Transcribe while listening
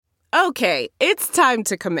Okay, it's time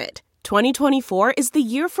to commit. 2024 is the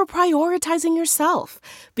year for prioritizing yourself.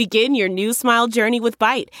 Begin your new smile journey with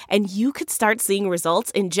Byte, and you could start seeing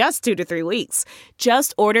results in just 2 to 3 weeks.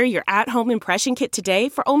 Just order your at-home impression kit today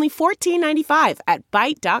for only $14.95 at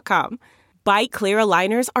Byte.com. Byte Clear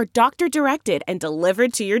aligners are doctor-directed and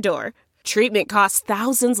delivered to your door. Treatment costs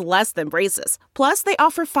thousands less than braces. Plus, they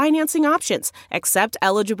offer financing options, accept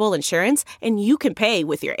eligible insurance, and you can pay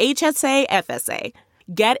with your HSA, FSA.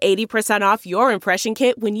 Get 80% off your impression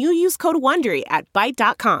kit when you use code WONDERY at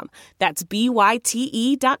Byte.com. That's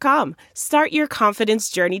BYTE.com. Start your confidence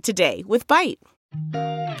journey today with Byte.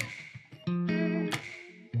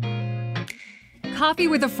 Coffee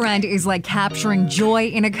with a friend is like capturing joy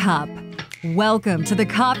in a cup. Welcome to the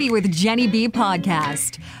Coffee with Jenny B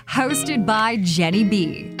podcast, hosted by Jenny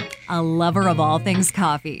B, a lover of all things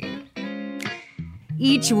coffee.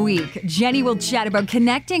 Each week, Jenny will chat about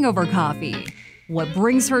connecting over coffee, what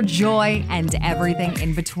brings her joy, and everything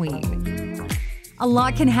in between. A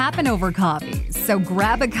lot can happen over coffee, so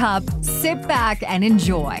grab a cup, sit back, and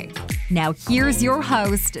enjoy. Now here's your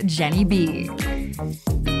host, Jenny B.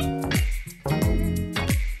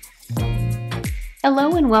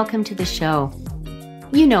 Hello and welcome to the show.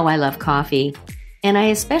 You know I love coffee, and I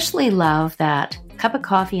especially love that cup of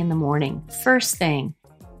coffee in the morning, first thing.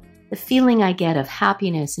 The feeling I get of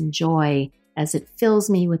happiness and joy as it fills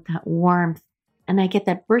me with that warmth, and I get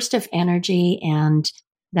that burst of energy and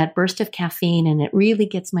that burst of caffeine, and it really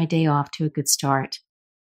gets my day off to a good start.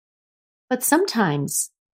 But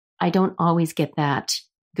sometimes I don't always get that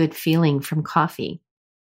good feeling from coffee,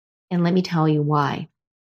 and let me tell you why.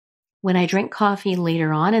 When I drink coffee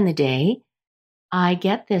later on in the day, I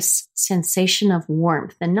get this sensation of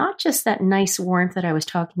warmth, and not just that nice warmth that I was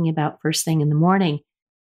talking about first thing in the morning,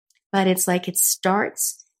 but it's like it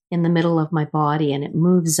starts in the middle of my body and it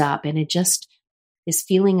moves up, and it just, this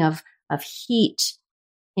feeling of heat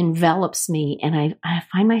envelops me, and I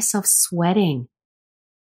find myself sweating.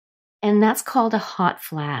 And that's called a hot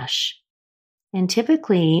flash. And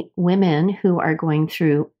typically, women who are going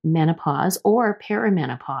through menopause or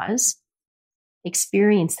perimenopause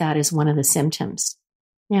experience that as one of the symptoms.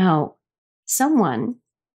 Now, someone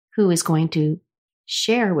who is going to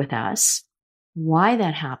share with us why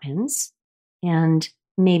that happens and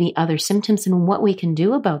maybe other symptoms and what we can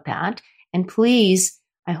do about that. And please,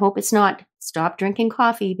 I hope it's not stop drinking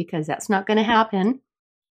coffee, because that's not going to happen.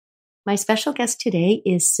 My special guest today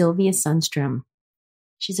is Sylvia Sunstrum.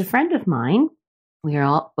 She's a friend of mine. We are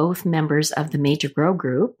all both members of the Major Grow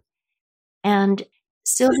Group. And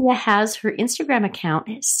Sylvia has her Instagram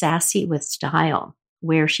account, Sassy with Style,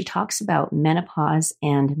 where she talks about menopause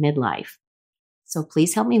and midlife. So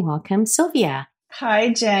please help me welcome Sylvia.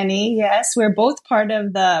 Hi, Jenny. Yes, we're both part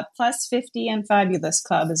of the Plus 50 and Fabulous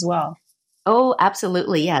Club as well. Oh,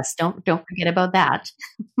 absolutely. Yes. Don't forget about that.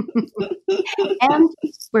 And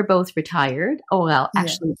we're both retired. Oh, well,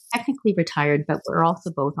 actually, technically retired, but we're also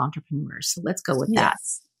both entrepreneurs. So let's go with that.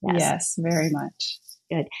 Yes, very much.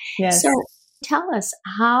 Good. Yes. So tell us,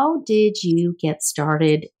 how did you get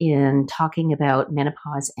started in talking about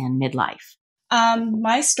menopause and midlife?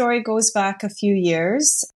 My story goes back a few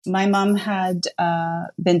years. My mom had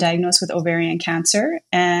been diagnosed with ovarian cancer,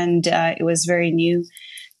 and it was very new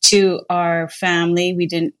to our family. We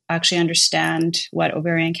didn't actually understand what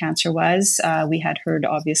ovarian cancer was. We had heard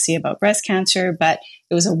obviously about breast cancer, but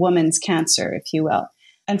it was a woman's cancer, if you will.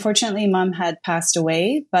 Unfortunately, Mom had passed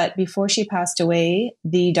away, but before she passed away,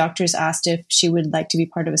 the doctors asked if she would like to be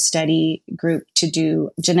part of a study group to do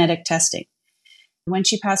genetic testing. When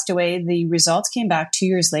she passed away, the results came back 2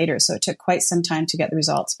 years later, so it took quite some time to get the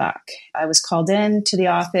results back. I was called in to the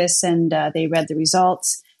office, and they read the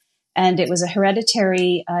results. And it was a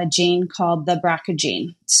hereditary gene called the BRCA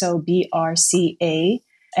gene, so BRCA.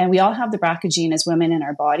 And we all have the BRCA gene as women in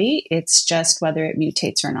our body. It's just whether it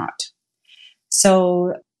mutates or not.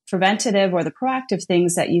 So preventative or the proactive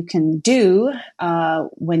things that you can do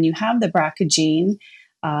when you have the BRCA gene,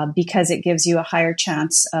 because it gives you a higher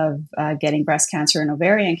chance of getting breast cancer and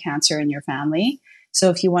ovarian cancer in your family. So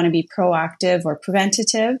if you want to be proactive or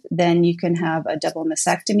preventative, then you can have a double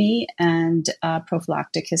mastectomy and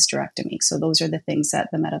prophylactic hysterectomy. So those are the things that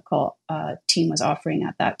the medical team was offering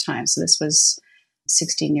at that time. So this was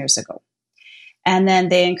 16 years ago. And then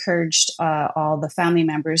they encouraged all the family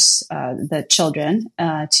members, the children,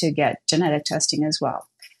 to get genetic testing as well.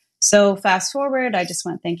 So fast forward, I just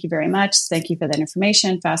went, thank you very much. Thank you for that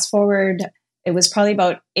information. Fast forward, it was probably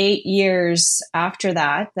about 8 years after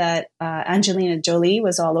that Angelina Jolie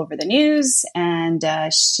was all over the news, and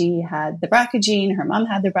she had the BRCA gene. Her mom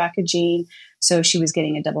had the BRCA gene. So she was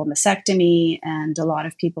getting a double mastectomy, and a lot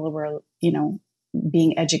of people were,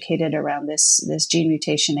 being educated around this gene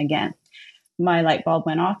mutation again. My light bulb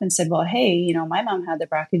went off and said, well, hey, my mom had the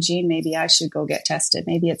BRCA gene. Maybe I should go get tested.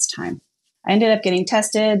 Maybe it's time. I ended up getting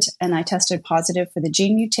tested, and I tested positive for the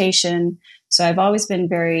gene mutation. So I've always been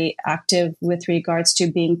very active with regards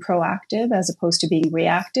to being proactive as opposed to being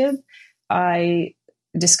reactive. I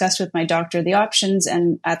discussed with my doctor the options,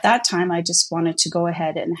 and at that time, I just wanted to go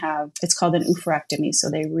ahead and it's called an oophorectomy. So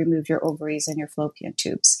they remove your ovaries and your fallopian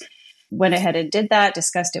tubes. Went ahead and did that,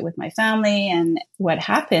 discussed it with my family. And what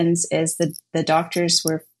happens is the doctors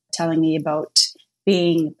were telling me about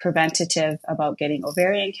being preventative about getting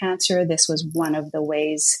ovarian cancer. This was one of the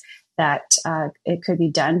ways that it could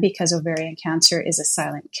be done because ovarian cancer is a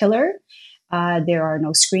silent killer. There are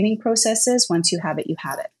no screening processes. Once you have it, you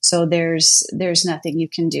have it. So there's nothing you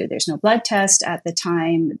can do. There's no blood test at the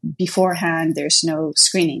time beforehand. There's no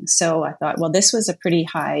screening. So I thought, well, this was a pretty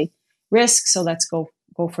high risk. So let's go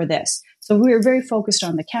for this. So we were very focused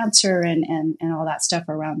on the cancer and all that stuff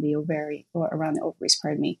around the ovaries,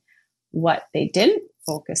 pardon me. What they didn't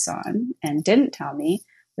focus on and didn't tell me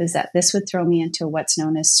was that this would throw me into what's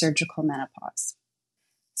known as surgical menopause.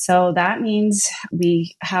 So that means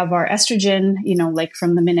we have our estrogen, like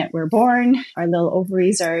from the minute we're born, our little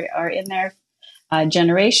ovaries are in there.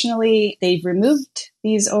 Generationally, they've removed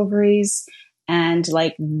these ovaries. And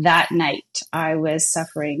like that night, I was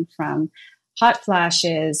suffering from hot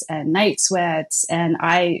flashes and night sweats. And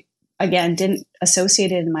I, again, didn't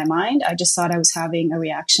associate it in my mind. I just thought I was having a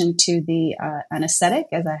reaction to the anesthetic,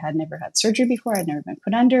 as I had never had surgery before. I'd never been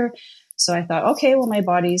put under. So I thought, okay, well, my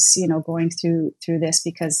body's, going through this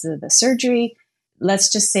because of the surgery.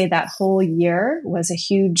 Let's just say that whole year was a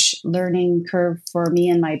huge learning curve for me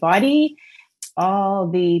and my body. All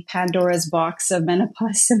the Pandora's box of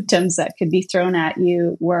menopause symptoms that could be thrown at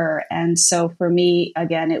you were. And so for me,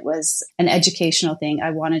 again, it was an educational thing.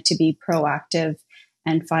 I wanted to be proactive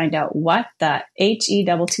and find out what that HE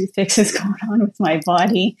double toothpicks is going on with my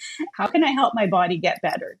body. How can I help my body get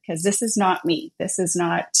better? Because this is not me. This is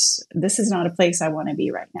not a place I want to be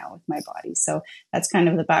right now with my body. So that's kind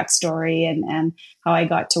of the backstory and how I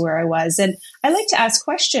got to where I was. And I like to ask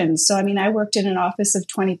questions. So, I worked in an office of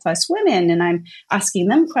 20 plus women, and I'm asking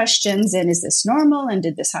them questions. And is this normal? And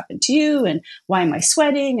did this happen to you? And why am I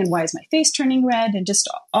sweating? And why is my face turning red? And just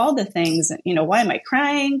all the things, why am I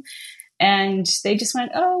crying? And they just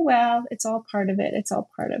went, oh, well, it's all part of it. It's all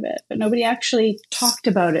part of it. But nobody actually talked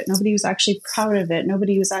about it. Nobody was actually proud of it.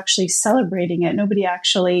 Nobody was actually celebrating it. Nobody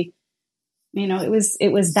actually,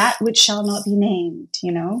 it was that which shall not be named,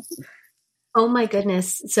 Oh my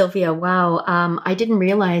goodness, Sylvia. Wow. I didn't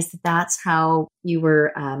realize that that's how you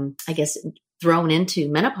were, thrown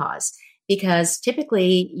into menopause, because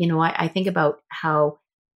typically, I think about how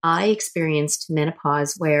I experienced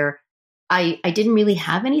menopause where I didn't really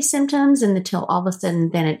have any symptoms, and until all of a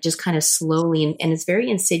sudden, then it just kind of slowly, and it's very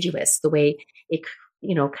insidious the way it,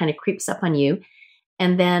 kind of creeps up on you.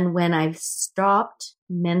 And then when I've stopped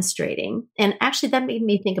menstruating, and actually that made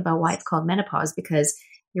me think about why it's called menopause, because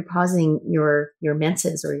you're pausing your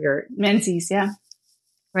menses or your menses. Yeah.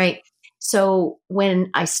 Right. So when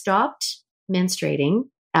I stopped menstruating,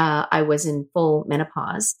 I was in full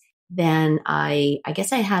menopause. Then I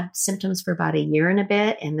guess I had symptoms for about a year and a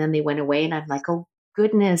bit, and then they went away, and I'm like, oh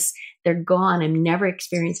goodness, they're gone. I'm never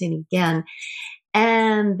experiencing it again.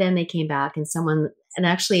 And then they came back, and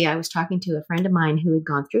actually I was talking to a friend of mine who had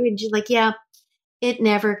gone through it, and she's like, yeah, it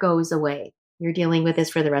never goes away. You're dealing with this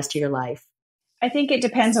for the rest of your life. I think it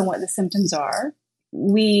depends on what the symptoms are.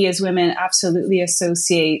 We as women absolutely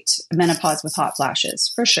associate menopause with hot flashes,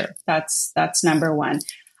 for sure. That's number one.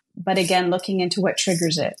 But again, looking into what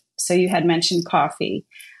triggers it. So you had mentioned coffee,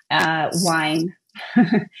 wine,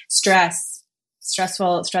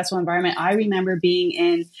 stressful environment. I remember being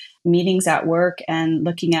in meetings at work and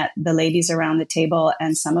looking at the ladies around the table,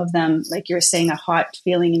 and some of them, like you're saying, a hot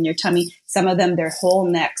feeling in your tummy. Some of them, their whole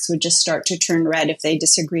necks would just start to turn red if they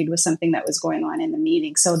disagreed with something that was going on in the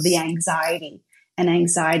meeting. So the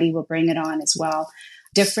anxiety will bring it on as well.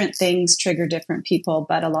 Different things trigger different people,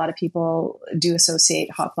 but a lot of people do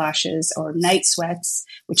associate hot flashes or night sweats,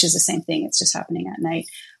 which is the same thing. It's just happening at night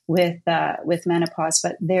with menopause.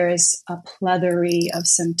 But there is a plethora of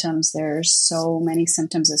symptoms. There's so many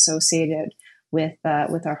symptoms associated with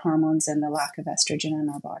our hormones and the lack of estrogen in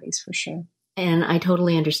our bodies, for sure. And I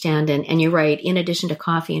totally understand. And you're right. In addition to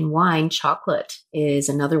coffee and wine, chocolate is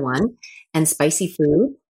another one, and spicy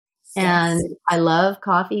food. And yes. I love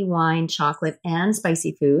coffee, wine, chocolate, and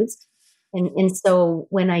spicy foods. And so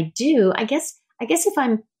when I do, I guess if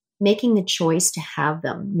I'm making the choice to have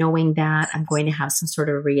them, knowing that I'm going to have some sort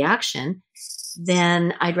of reaction,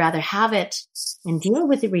 then I'd rather have it and deal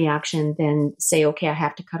with the reaction than say, okay, I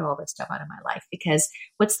have to cut all this stuff out of my life, because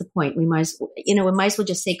what's the point? We might as well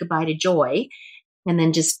just say goodbye to joy and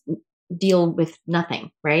then just deal with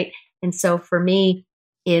nothing. Right. And so for me,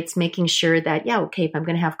 it's making sure that, yeah, okay, if I'm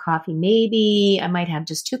going to have coffee, maybe I might have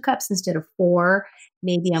just 2 cups instead of 4.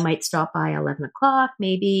 Maybe I might stop by 11 o'clock,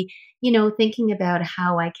 maybe, thinking about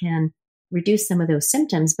how I can reduce some of those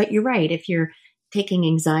symptoms. But you're right. If you're taking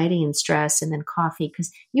anxiety and stress and then coffee,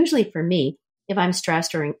 because usually for me, if I'm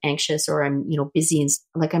stressed or anxious or I'm, busy, and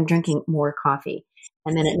like I'm drinking more coffee,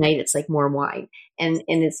 and then at night it's like more wine. And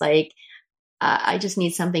it's like, I just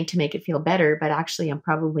need something to make it feel better, but actually I'm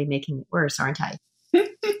probably making it worse, aren't I?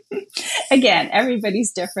 Again,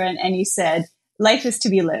 everybody's different. And you said life is to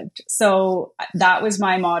be lived. So that was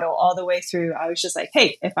my motto all the way through. I was just like,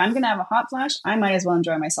 hey, if I'm going to have a hot flash, I might as well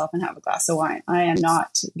enjoy myself and have a glass of wine. I am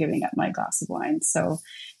not giving up my glass of wine. So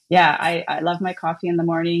yeah, I love my coffee in the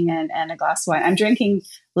morning and a glass of wine. I'm drinking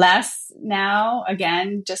less now.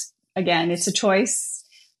 Again, it's a choice.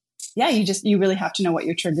 Yeah, you really have to know what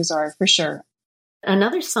your triggers are for sure.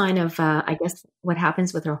 Another sign of, I guess, what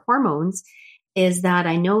happens with our hormones is that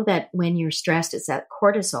I know that when you're stressed, it's that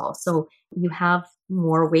cortisol. So you have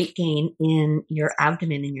more weight gain in your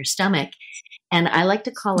abdomen and your stomach. And I like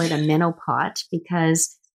to call it a menopause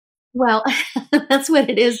because, well, that's what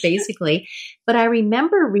it is basically. But I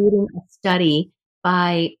remember reading a study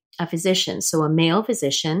by a physician, so a male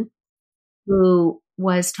physician, who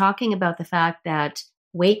was talking about the fact that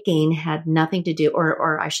weight gain had nothing to do,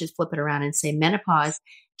 or I should flip it around and say menopause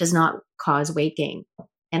does not cause weight gain.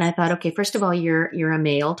 And I thought, okay, first of all, you're a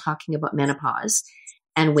male talking about menopause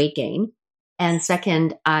and weight gain. And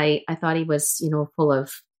second, I thought he was, full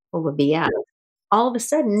of BS. All of a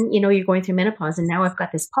sudden, you're going through menopause and now I've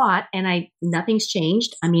got this pot and nothing's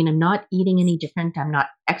changed. I mean, I'm not eating any different. I'm not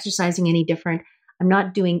exercising any different. I'm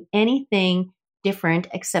not doing anything different,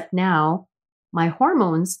 except now my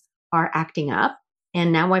hormones are acting up.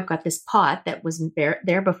 And now I've got this pot that wasn't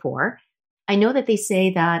there before. I know that they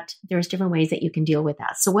say that there's different ways that you can deal with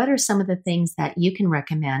that. So what are some of the things that you can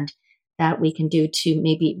recommend that we can do to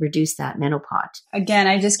maybe reduce that menopause? Again,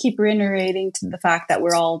 I just keep reiterating to the fact that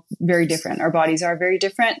we're all very different. Our bodies are very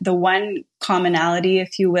different. The one commonality,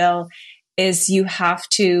 if you will, is you have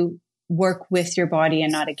to work with your body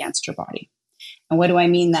and not against your body. And what do I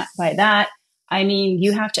mean by that? I mean,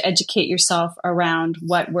 you have to educate yourself around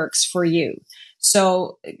what works for you.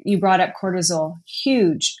 So you brought up cortisol,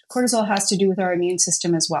 huge. Cortisol has to do with our immune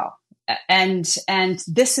system as well. And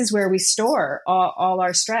this is where we store all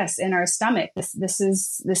our stress in our stomach. This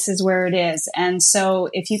is where it is. And so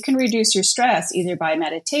if you can reduce your stress either by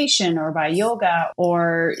meditation or by yoga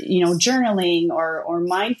or, journaling or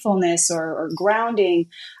mindfulness or grounding,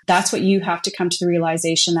 that's what you have to come to the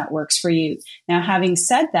realization that works for you. Now, having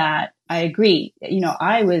said that, I agree.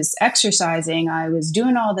 I was exercising, I was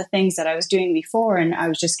doing all the things that I was doing before, and I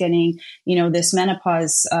was just getting, this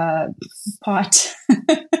menopause pot.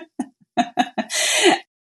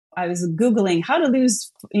 I was Googling how to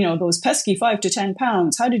lose, those pesky 5 to 10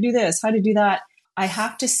 pounds, how to do this, how to do that. I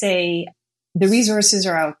have to say the resources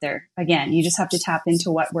are out there. Again, you just have to tap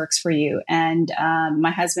into what works for you. And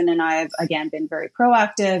my husband and I have, again, been very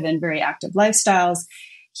proactive and very active lifestyles.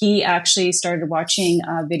 He actually started watching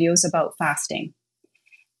videos about fasting.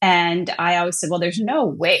 And I always said, well, there's no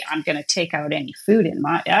way I'm going to take out any food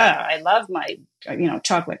I love my,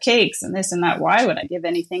 chocolate cakes and this and that. Why would I give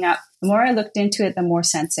anything up? The more I looked into it, the more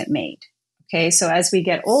sense it made. Okay. So as we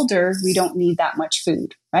get older, we don't need that much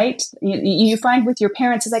food, right? You find with your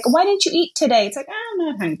parents, it's like, why didn't you eat today? It's like, I'm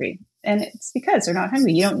not hungry. And it's because they're not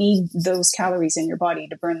hungry. You don't need those calories in your body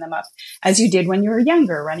to burn them up as you did when you were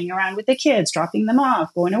younger, running around with the kids, dropping them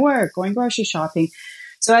off, going to work, going grocery shopping.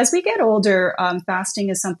 So as we get older, fasting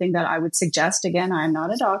is something that I would suggest. Again, I'm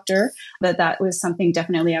not a doctor, but that was something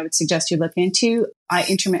definitely I would suggest you look into. I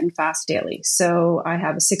intermittent fast daily. So I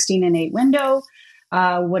have a 16 and 8 window.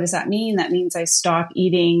 What does that mean? That means I stop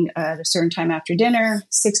eating at a certain time after dinner,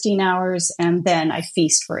 16 hours, and then I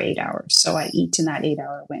feast for 8 hours. So I eat in that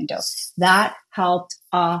 8-hour window. That helped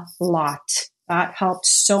a lot. That helped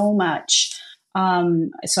so much.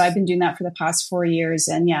 So I've been doing that for the past 4 years,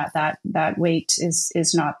 and yeah, that weight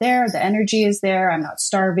is not there. The energy is there. I'm not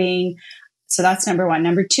starving. So that's number one.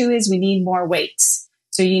 Number two is we need more weights.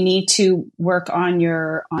 So you need to work on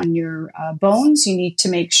your bones. You need to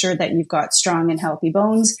make sure that you've got strong and healthy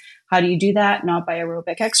bones. How do you do that? Not by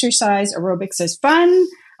aerobic exercise. Aerobics is fun.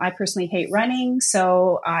 I personally hate running,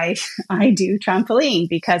 so I do trampoline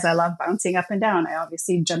because I love bouncing up and down. I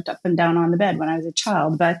obviously jumped up and down on the bed when I was a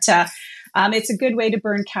child, but it's a good way to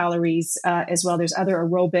burn calories as well. There's other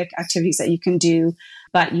aerobic activities that you can do,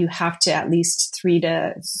 but you have to at least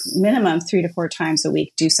minimum 3 to 4 times a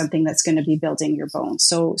week do something that's going to be building your bones.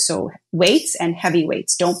 So weights and heavy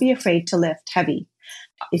weights. Don't be afraid to lift heavy.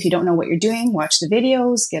 If you don't know what you're doing, watch the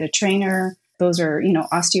videos, get a trainer. Those are,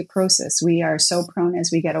 osteoporosis. We are so prone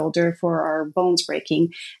as we get older for our bones breaking,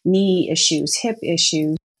 knee issues, hip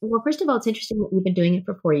issues. Well, first of all, it's interesting that you've been doing it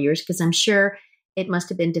for 4 years, because I'm sure it must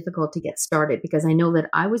have been difficult to get started, because I know that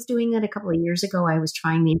I was doing it a couple of years ago. I was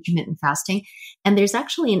trying the intermittent fasting, and there's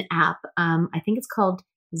actually an app. I think it's called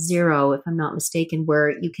Zero, if I'm not mistaken,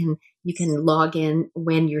 where you can log in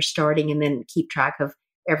when you're starting and then keep track of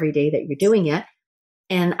every day that you're doing it.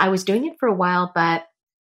 And I was doing it for a while, but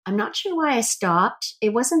I'm not sure why I stopped. It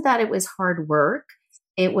wasn't that it was hard work.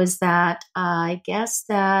 It was that I guess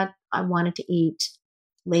that I wanted to eat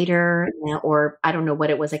later, or I don't know what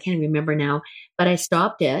it was. I can't remember now, but I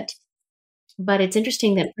stopped it. But it's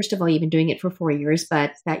interesting that, first of all, you've been doing it for 4 years,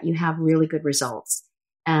 but that you have really good results.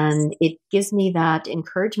 And it gives me that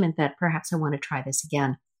encouragement that perhaps I want to try this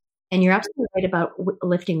again. And you're absolutely right about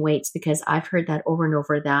lifting weights, because I've heard that over and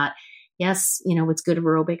over, that yes, it's good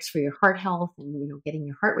aerobics for your heart health and, getting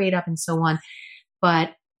your heart rate up and so on.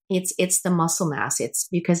 But it's the muscle mass. It's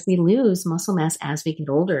because we lose muscle mass as we get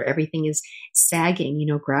older. Everything is sagging.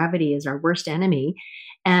 Gravity is our worst enemy.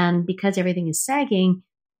 And because everything is sagging,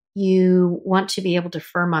 you want to be able to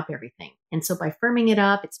firm up everything. And so by firming it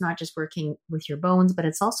up, it's not just working with your bones, but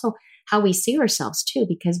it's also how we see ourselves too.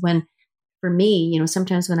 Because for me,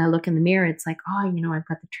 sometimes when I look in the mirror, it's like, oh, I've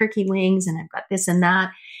got the turkey wings and I've got this and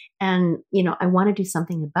that. And, I want to do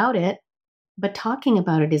something about it, but talking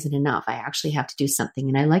about it isn't enough. I actually have to do something.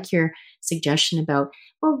 And I like your suggestion about,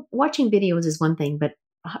 well, watching videos is one thing, but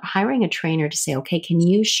hiring a trainer to say, okay, can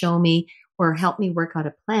you show me or help me work out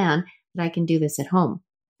a plan that I can do this at home?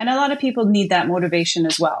 And a lot of people need that motivation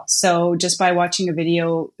as well. So just by watching a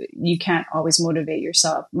video, you can't always motivate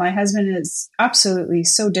yourself. My husband is absolutely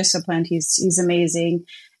so disciplined. He's amazing.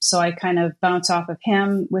 So I kind of bounce off of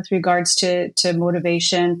him with regards to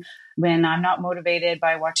motivation. When I'm not motivated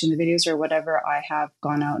by watching the videos or whatever, I have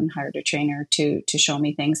gone out and hired a trainer to show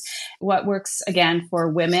me things. What works, again, for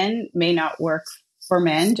women may not work for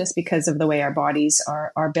men, just because of the way our bodies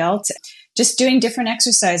are built. Just doing different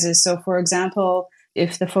exercises. So for example,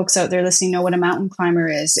 if the folks out there listening know what a mountain climber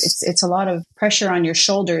is, it's a lot of pressure on your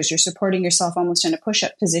shoulders. You're supporting yourself almost in a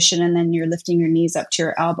push-up position, and then you're lifting your knees up to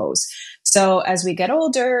your elbows. So as we get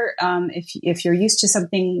older, if you're used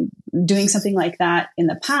to doing something like that in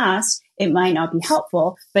the past, it might not be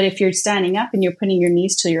helpful. But if you're standing up and you're putting your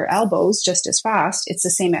knees to your elbows just as fast, it's the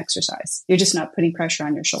same exercise. You're just not putting pressure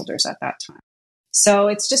on your shoulders at that time. So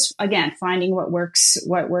it's just, again, finding what works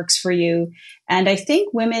for you. And I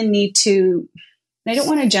think women need to, I don't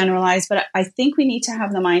want to generalize, but I think we need to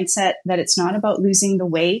have the mindset that it's not about losing the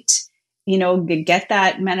weight, get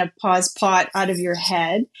that menopause pot out of your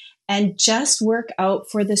head and just work out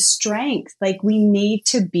for the strength. Like, we need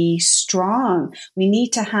to be strong. We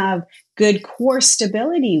need to have good core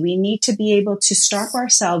stability. We need to be able to strap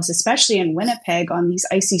ourselves, especially in Winnipeg on these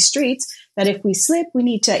icy streets, that if we slip, we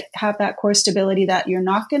need to have that core stability that you're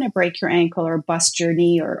not going to break your ankle or bust your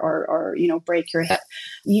knee or break your hip.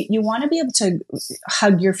 You want to be able to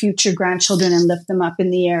hug your future grandchildren and lift them up in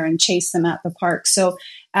the air and chase them at the park. So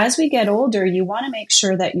as we get older, you want to make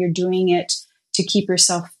sure that you're doing it to keep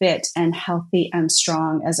yourself fit and healthy and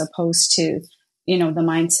strong, as opposed to, the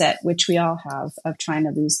mindset, which we all have, of trying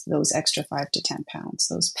to lose those extra 5 to 10 pounds,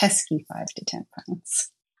 those pesky 5 to 10 pounds.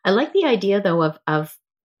 I like the idea, though, of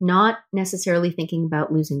not necessarily thinking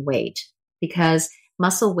about losing weight, because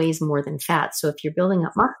muscle weighs more than fat. So if you're building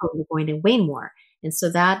up muscle, you're going to weigh more. And so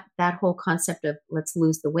that whole concept of let's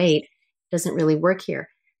lose the weight doesn't really work here.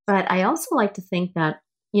 But I also like to think that,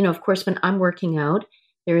 of course, when I'm working out,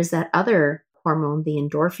 there is that other hormone, the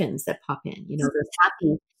endorphins that pop in,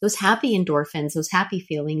 those happy endorphins, those happy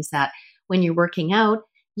feelings that when you're working out,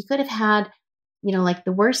 you could have had, like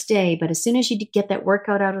the worst day, but as soon as you get that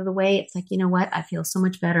workout out of the way, it's like, you know what? I feel so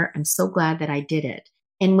much better. I'm so glad that I did it.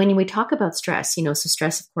 And when we talk about stress, so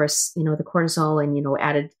stress, of course, the cortisol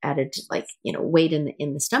and, added like, weight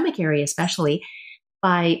in the stomach area, especially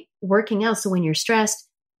by working out. So when you're stressed,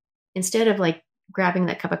 instead of like grabbing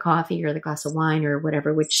that cup of coffee or the glass of wine or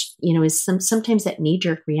whatever, which, is sometimes that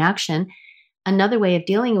knee-jerk reaction, another way of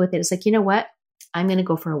dealing with it is like, you know what? I'm going to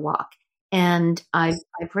go for a walk. And I've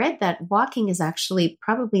read that walking is actually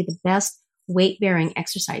probably the best weight-bearing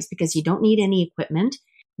exercise, because you don't need any equipment.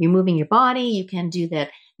 You're moving your body. You can do that,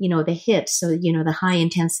 the HIIT. So, the high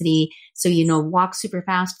intensity. So, walk super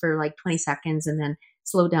fast for like 20 seconds and then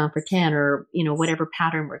slow down for 10 or, whatever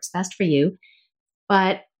pattern works best for you.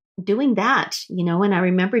 But doing that, and I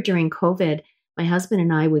remember during COVID, my husband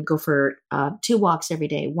and I would go for 2 walks every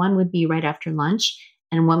day. One would be right after lunch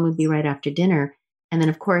and one would be right after dinner. And then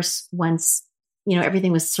of course, once,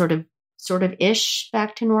 everything was sort of ish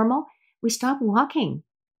back to normal, we stopped walking.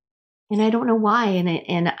 And I don't know why.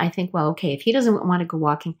 And I think, well, okay, if he doesn't want to go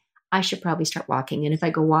walking, I should probably start walking. And if I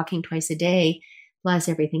go walking twice a day, plus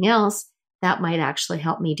everything else, that might actually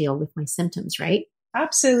help me deal with my symptoms, right?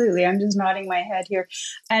 Absolutely. I'm just nodding my head here.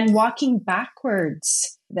 And walking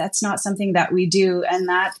backwards, that's not something that we do. And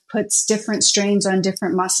that puts different strains on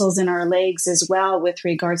different muscles in our legs as well with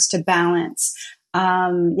regards to balance.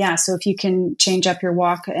 So if you can change up your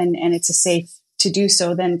walk and it's a safe to do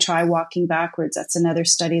so, then try walking backwards. That's another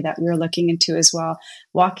study that we were looking into as well.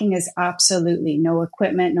 Walking is absolutely no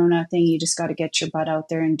equipment, no nothing. You just got to get your butt out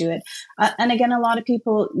there and do it. And again, a lot of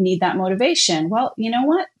people need that motivation. Well, you know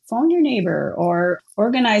what? Phone your neighbor or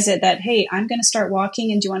organize it that, hey, I'm going to start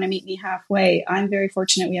walking and do you want to meet me halfway? I'm very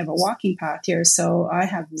fortunate we have a walking path here, so I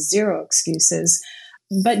have zero excuses.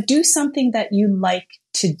 But do something that you like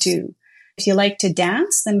to do. If you like to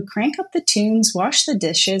dance, then crank up the tunes, wash the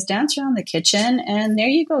dishes, dance around the kitchen, and there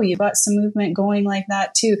you go. You've got some movement going like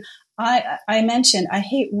that too. I mentioned I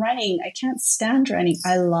hate running. I can't stand running.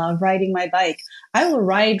 I love riding my bike. I will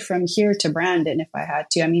ride from here to Brandon if I had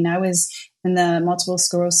to. I mean, I was in the multiple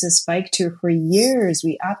sclerosis bike tour for years.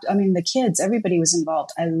 The kids, everybody was involved.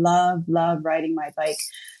 I love riding my bike.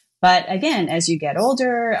 But again, as you get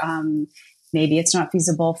older, maybe it's not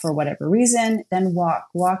feasible for whatever reason, then walk.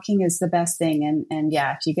 Walking is the best thing. And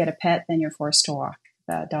yeah, if you get a pet, then you're forced to walk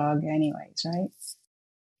the dog anyways, right?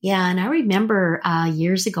 Yeah. And I remember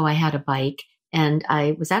years ago, I had a bike and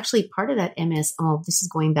I was actually part of that MS. Oh, this is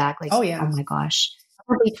going back like, oh my gosh,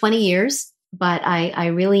 probably 20 years. But I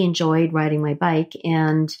really enjoyed riding my bike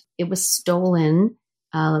and it was stolen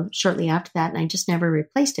shortly after that. And I just never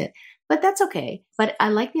replaced it, but that's okay. But I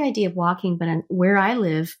like the idea of walking, but where I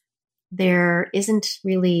live, there isn't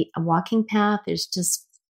really a walking path. It's just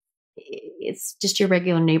your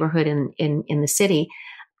regular neighborhood in the city.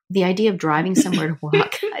 The idea of driving somewhere to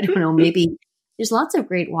walk, I don't know, maybe there's lots of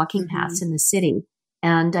great walking paths in the city.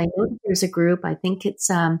 And I know that there's a group, I think it's,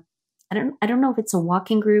 I don't know if it's a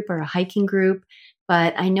walking group or a hiking group,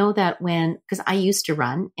 but I know that because I used to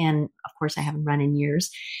run and of course I haven't run in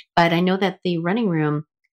years, but I know that the running room,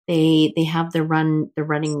 they have the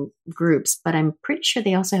running groups, but I'm pretty sure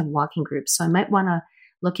they also have walking groups. So I might want to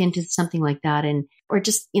look into something like that or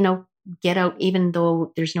just, get out, even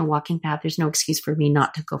though there's no walking path, there's no excuse for me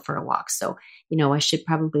not to go for a walk. So, I should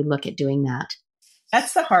probably look at doing that.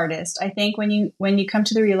 That's the hardest. I think when you come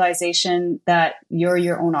to the realization that you're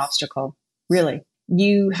your own obstacle, really,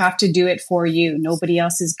 you have to do it for you. Nobody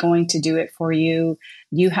else is going to do it for you.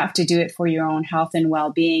 You have to do it for your own health and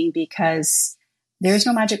well-being because there's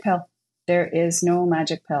no magic pill. There is no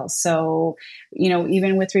magic pill. So,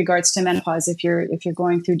 even with regards to menopause, if you're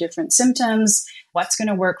going through different symptoms, what's going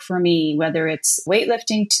to work for me, whether it's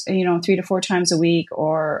weightlifting, 3 to 4 times a week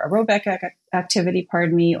or aerobic activity,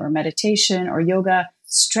 or meditation or yoga,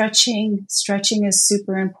 stretching is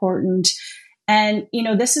super important. And,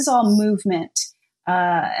 this is all movement.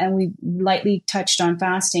 And we lightly touched on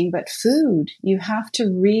fasting, but food, you have to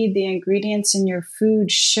read the ingredients in your food.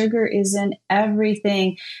 Sugar is in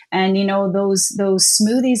everything. And, those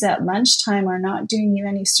smoothies at lunchtime are not doing you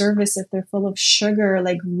any service if they're full of sugar.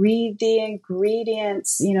 Like, read the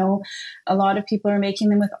ingredients. A lot of people are making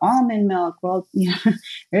them with almond milk. Well,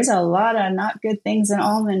 there's a lot of not good things in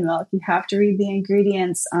almond milk. You have to read the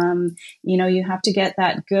ingredients. You have to get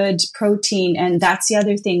that good protein. And that's the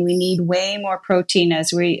other thing. We need way more protein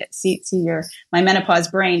as we see my menopause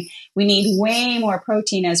brain. We need way more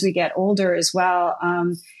protein as we get older as well.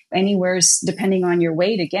 Anywhere's, depending on your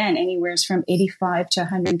weight, again, anywhere's from 85 to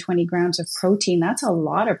 120 grams of protein. That's a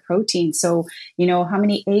lot of protein. So, how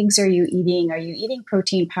many eggs are you eating? Are you eating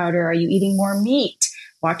protein powder? Are you eating more meat?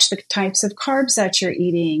 Watch the types of carbs that you're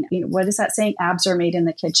eating. What is that saying? Abs are made in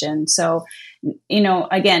the kitchen. So,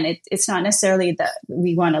 again, it's not necessarily that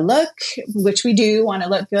we want to look, which we do want to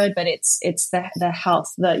look good, but it's the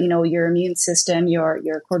health, your immune system, your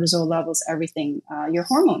cortisol levels, everything, your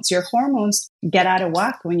hormones get out of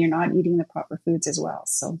whack when you're not eating the proper foods as well.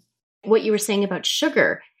 So what you were saying about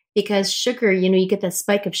sugar, because sugar, you get that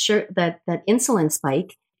spike of sugar, that insulin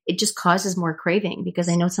spike, it just causes more craving because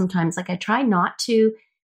I know sometimes I try not to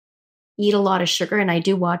eat a lot of sugar and I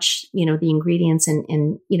do watch, the ingredients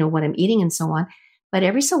and what I'm eating and so on. But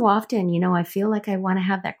every so often, I feel like I want to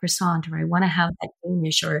have that croissant or I want to have that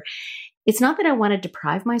Danish, or it's not that I want to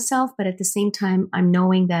deprive myself, but at the same time, I'm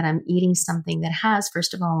knowing that I'm eating something that has,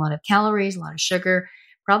 first of all, a lot of calories, a lot of sugar,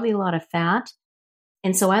 probably a lot of fat.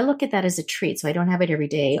 And so I look at that as a treat. So I don't have it every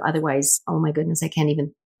day. Otherwise, oh my goodness, I can't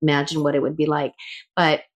even imagine what it would be like.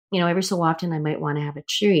 But, every so often I might want to have a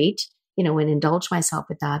treat, and indulge myself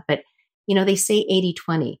with that. But, they say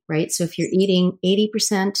 80-20, right? So if you're eating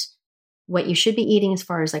 80%, what you should be eating as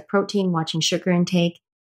far as like protein, watching sugar intake,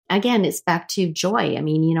 again, it's back to joy. I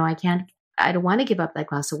mean, I don't want to give up that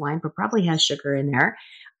glass of wine, but probably has sugar in there.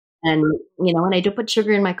 And, and I do put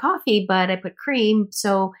sugar in my coffee, but I put cream.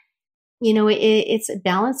 So, it's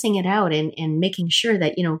balancing it out and making sure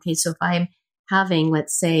that, okay, so if I'm having,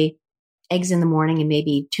 let's say, eggs in the morning and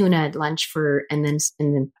maybe tuna at lunch and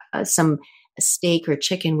then some steak or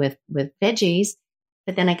chicken with veggies,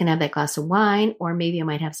 but then I can have that glass of wine, or maybe I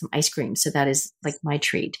might have some ice cream. So that is like my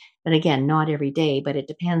treat. But again, not every day, but it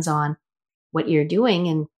depends on what you're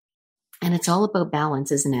doing. And it's all about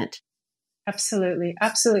balance, isn't it? Absolutely.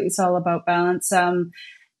 Absolutely. It's all about balance.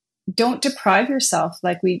 Don't deprive yourself.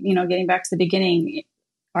 Like getting back to the beginning,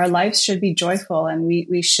 our lives should be joyful, and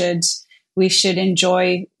we should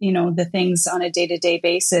enjoy, the things on a day-to-day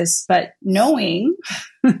basis, but knowing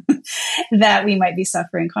that we might be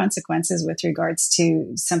suffering consequences with regards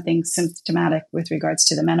to something symptomatic with regards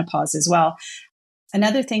to the menopause as well.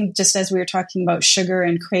 Another thing, just as we were talking about sugar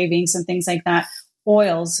and cravings and things like that,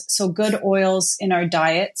 oils. So good oils in our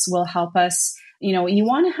diets will help us. You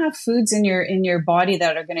want to have foods in your body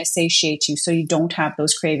that are going to satiate you, so you don't have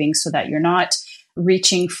those cravings, so that you're not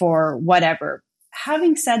reaching for whatever.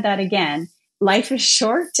 Having said that, again, life is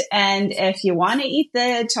short, and if you want to eat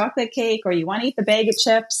the chocolate cake or you want to eat the bag of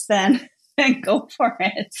chips, then go for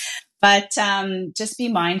it. But just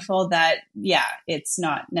be mindful that, it's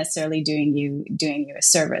not necessarily doing you a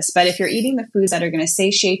service. But if you're eating the foods that are going to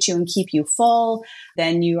satiate you and keep you full,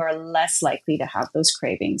 then you are less likely to have those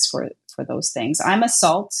cravings for those things. I'm a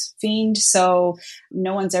salt fiend, so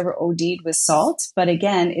no one's ever OD'd with salt. But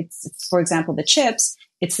again, it's, for example, the chips,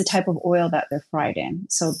 it's the type of oil that they're fried in.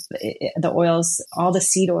 So the oils, all the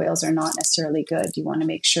seed oils are not necessarily good. You want to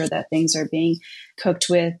make sure that things are being cooked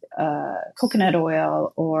with coconut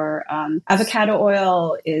oil, or avocado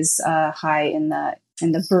oil is high in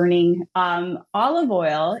the burning. Olive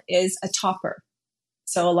oil is a topper.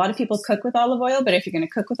 So a lot of people cook with olive oil, but if you're going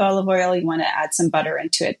to cook with olive oil, you want to add some butter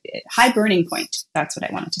into it. High burning point. That's what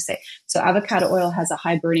I wanted to say. So avocado oil has a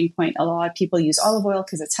high burning point. A lot of people use olive oil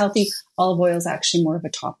because it's healthy. Olive oil is actually more of a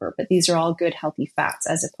topper, but these are all good, healthy fats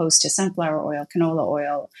as opposed to sunflower oil, canola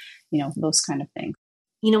oil, those kind of things.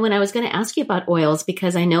 When I was going to ask you about oils,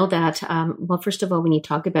 because I know that, first of all, when you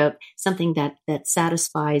talk about something that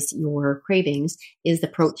satisfies your cravings, is the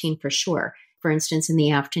protein for sure. For instance, in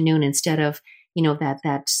the afternoon, instead of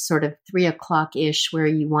that sort of 3:00-ish where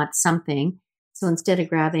you want something. So instead of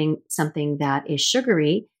grabbing something that is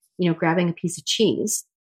sugary, grabbing a piece of cheese,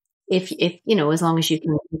 if as long as you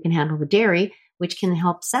can handle the dairy, which can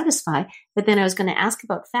help satisfy. But then I was going to ask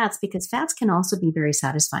about fats, because fats can also be very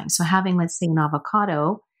satisfying. So having, let's say, an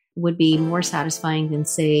avocado would be more satisfying than,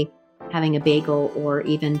 say, having a bagel or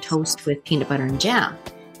even toast with peanut butter and jam.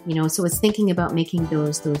 So it's thinking about making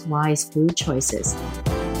those wise food choices.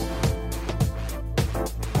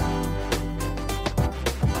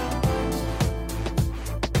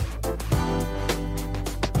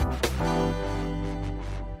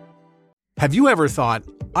 Have you ever thought,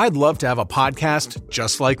 I'd love to have a podcast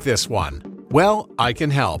just like this one? Well, I can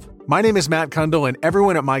help. My name is Matt Kundle, and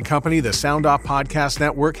everyone at my company, the Sound Off Podcast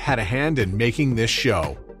Network, had a hand in making this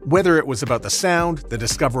show. Whether it was about the sound, the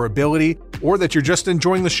discoverability, or that you're just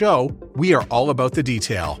enjoying the show, we are all about the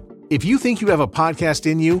detail. If you think you have a podcast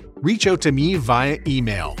in you, reach out to me via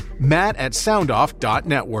email,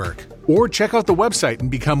 matt@soundoff.network, or check out the website and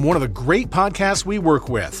become one of the great podcasts we work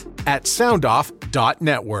with at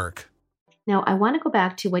soundoff.network. Now, I want to go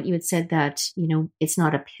back to what you had said, that, it's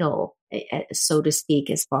not a pill, so to speak,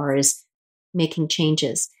 as far as making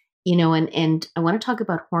changes, and I want to talk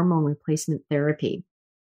about hormone replacement therapy.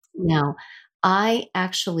 Now, I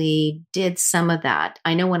actually did some of that.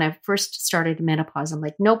 I know when I first started menopause, I'm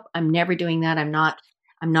like, nope, I'm never doing that. I'm not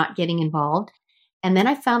getting involved. And then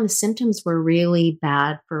I found the symptoms were really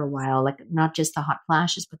bad for a while, like not just the hot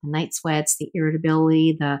flashes, but the night sweats, the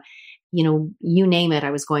irritability, you name it, I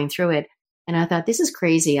was going through it. And I thought, this is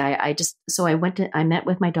crazy. I met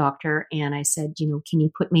with my doctor and I said, can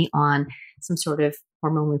you put me on some sort of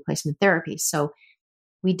hormone replacement therapy? So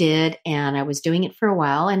we did, and I was doing it for a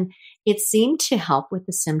while, and it seemed to help with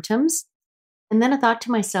the symptoms. And then I thought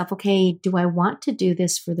to myself, okay, do I want to do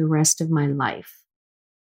this for the rest of my life?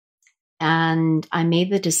 And I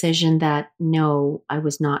made the decision that no, I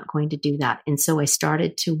was not going to do that. And so I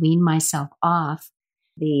started to wean myself off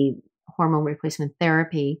the hormone replacement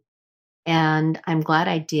therapy. And I'm glad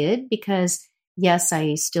I did because, yes,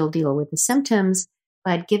 I still deal with the symptoms,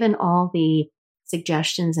 but given all the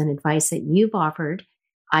suggestions and advice that you've offered,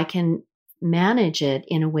 I can manage it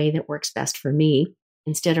in a way that works best for me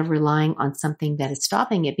instead of relying on something that is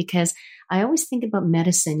stopping it. Because I always think about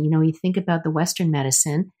medicine, you think about the Western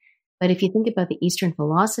medicine, but if you think about the Eastern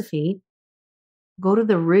philosophy, go to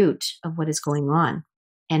the root of what is going on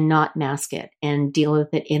and not mask it and deal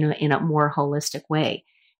with it in a more holistic way.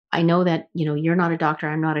 I know that, you're not a doctor.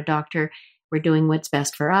 I'm not a doctor. We're doing what's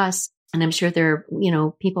best for us. And I'm sure there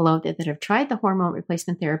are, people out there that have tried the hormone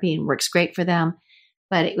replacement therapy and works great for them.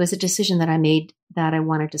 But it was a decision that I made that I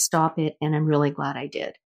wanted to stop it. And I'm really glad I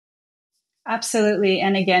did. Absolutely.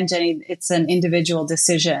 And again, Jenny, it's an individual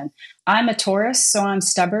decision. I'm a Taurus, so I'm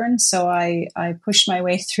stubborn. So I pushed my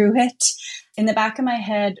way through it. In the back of my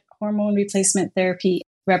head, hormone replacement therapy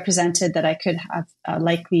represented that I could have a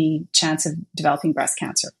likely chance of developing breast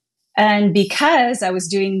cancer. And because I was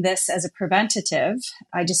doing this as a preventative,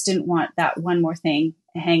 I just didn't want that one more thing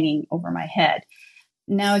hanging over my head.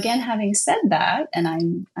 Now, again, having said that, and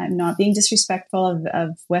I'm not being disrespectful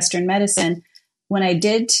of Western medicine, when I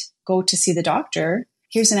did go to see the doctor,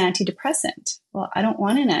 here's an antidepressant. Well, I don't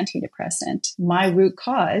want an antidepressant. My root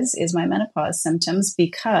cause is my menopause symptoms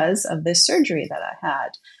because of this surgery that I had.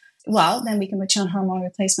 Well, then we can put you on hormone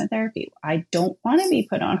replacement therapy. I don't want to be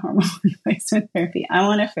put on hormone replacement therapy. I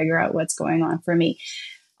want to figure out what's going on for me.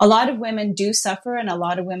 A lot of women do suffer, and a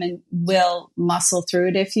lot of women will muscle through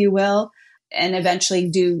it, if you will, and eventually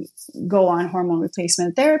do go on hormone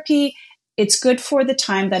replacement therapy. It's good for the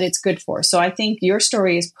time that it's good for. So I think your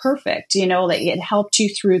story is perfect. Like it helped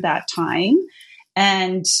you through that time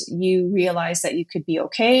and you realized that you could be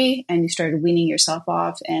okay and you started weaning yourself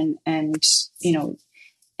off and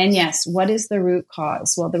yes, what is the root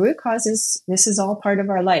cause? Well, the root cause is this is all part of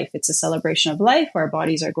our life. It's a celebration of life. Our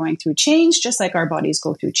bodies are going through change, just like our bodies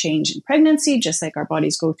go through change in pregnancy, just like our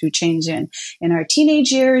bodies go through change in our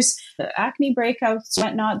teenage years, the acne breakouts,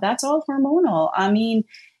 whatnot. That's all hormonal. I mean,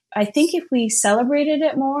 I think if we celebrated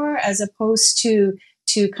it more as opposed to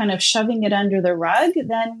kind of shoving it under the rug,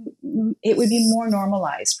 then it would be more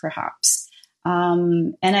normalized, perhaps.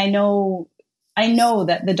 And I know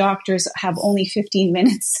that the doctors have only 15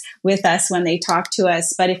 minutes with us when they talk to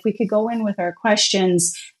us, but if we could go in with our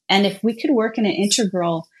questions and if we could work in an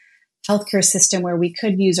integral healthcare system where we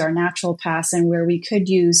could use our natural paths and where we could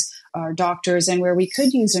use our doctors and where we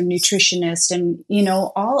could use a nutritionist and,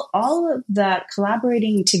 all of that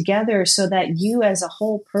collaborating together so that you as a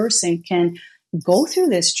whole person can go through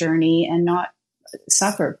this journey and not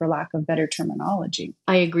suffer, for lack of better terminology.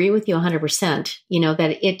 I agree with you 100%.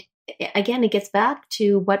 That it gets back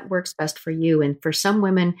to what works best for you. And for some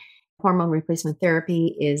women, hormone replacement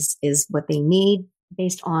therapy is what they need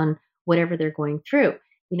based on whatever they're going through.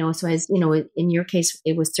 So as in your case,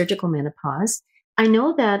 it was surgical menopause. I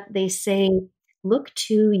know that they say, look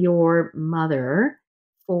to your mother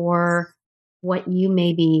for what you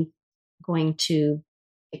may be going to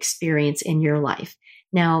experience in your life.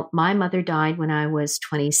 Now, my mother died when I was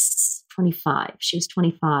 25. She was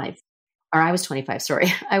 25. Or I was 25, sorry.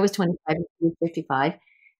 I was 25 and she was 55.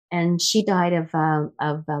 And she died of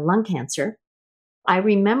lung cancer. I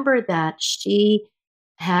remember that she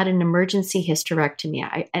had an emergency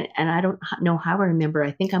hysterectomy. And I don't know how I remember.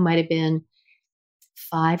 I think I might have been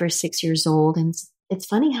 5 or 6 years old. And it's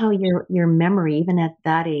funny how your memory, even at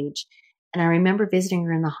that age. And I remember visiting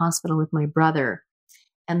her in the hospital with my brother.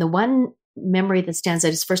 And the one memory that stands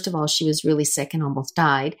out is, first of all, she was really sick and almost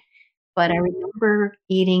died. But I remember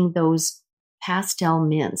eating those pastel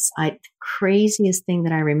mints. The craziest thing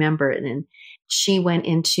that I remember. And then she went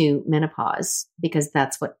into menopause because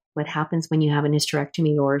that's what happens when you have an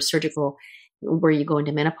hysterectomy or surgical where you go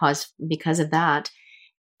into menopause because of that.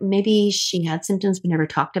 Maybe she had symptoms but never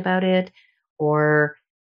talked about it, or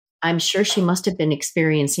I'm sure she must have been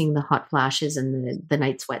experiencing the hot flashes and the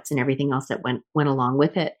night sweats and everything else that went along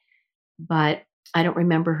with it. But I don't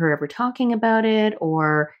remember her ever talking about it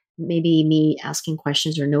or maybe me asking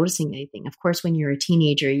questions or noticing anything. Of course, when you're a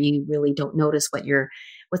teenager, you really don't notice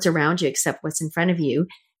what's around you except what's in front of you.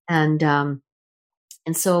 And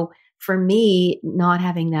so for me, not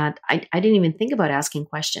having that, I didn't even think about asking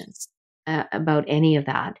questions about any of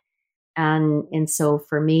that. And so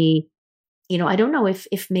for me, I don't know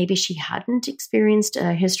if maybe she hadn't experienced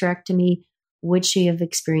a hysterectomy, would she have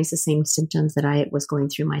experienced the same symptoms that I was going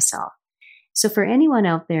through myself? So for anyone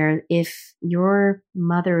out there, if your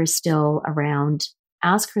mother is still around,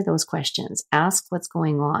 ask her those questions, ask what's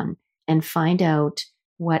going on, and find out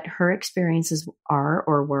what her experiences are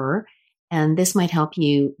or were. And this might help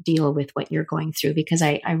you deal with what you're going through, because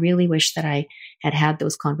I really wish that I had had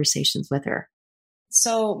those conversations with her.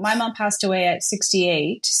 So my mom passed away at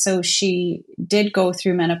 68. So she did go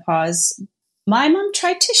through menopause. My mom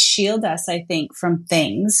tried to shield us, I think, from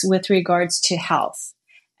things with regards to health.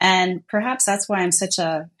 And perhaps that's why I'm such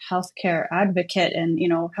a healthcare advocate and,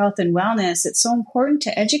 health and wellness. It's so important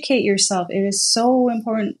to educate yourself. It is so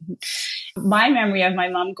important. My memory of my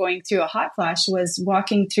mom going through a hot flash was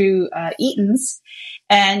walking through Eaton's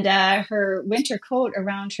and her winter coat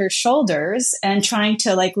around her shoulders and trying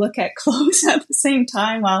to look at clothes at the same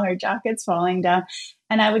time while her jacket's falling down.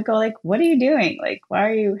 And I would go what are you doing? Why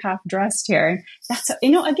are you half dressed here? And that's,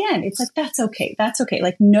 again, it's that's okay. That's okay.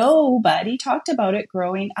 Nobody talked about it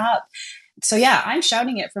growing up. So yeah, I'm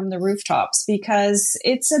shouting it from the rooftops because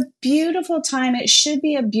it's a beautiful time. It should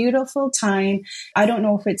be a beautiful time. I don't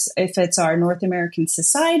know if it's our North American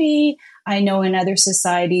society. I know in other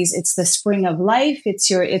societies, it's the spring of life. It's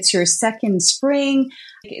your second spring.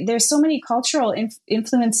 There's so many cultural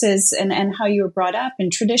influences and how you were brought up,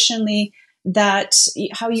 and traditionally that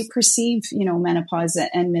how you perceive, menopause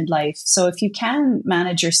and midlife. So if you can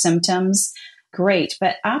manage your symptoms, great,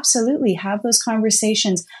 but absolutely have those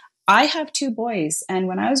conversations. I have 2 boys, and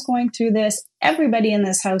when I was going through this, everybody in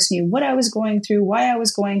this house knew what I was going through, why I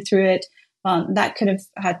was going through it. That could have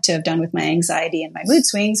had to have done with my anxiety and my mood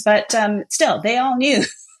swings, but still, they all knew.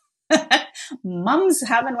 Mom's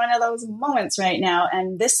having one of those moments right now,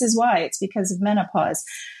 and this is why. It's because of menopause.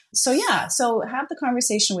 So yeah, so have the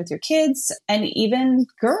conversation with your kids and even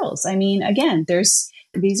girls. I mean, again,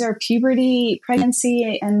 these are puberty,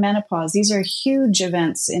 pregnancy, and menopause. These are huge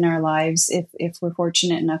events in our lives if we're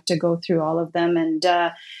fortunate enough to go through all of them. And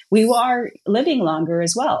we are living longer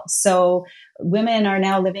as well. So women are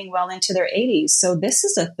now living well into their 80s. So this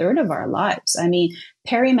is a third of our lives. I mean,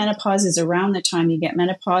 perimenopause is around the time you get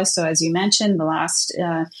menopause. So as you mentioned, the last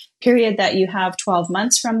period that you have 12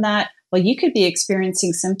 months from that, well, you could be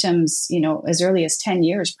experiencing symptoms, as early as 10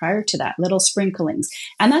 years prior to that, little sprinklings.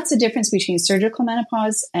 And that's the difference between surgical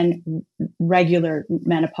menopause and regular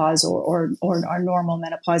menopause or our normal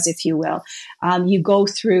menopause, if you will. You go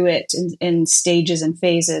through it in stages and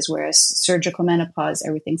phases, whereas surgical menopause,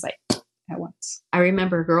 everything's at once. I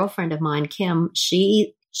remember a girlfriend of mine, Kim,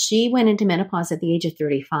 she went into menopause at the age of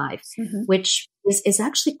 35, which is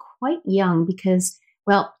actually quite young because,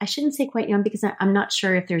 well, I shouldn't say quite young because I'm not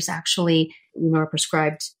sure if there's actually, a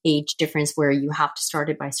prescribed age difference where you have to start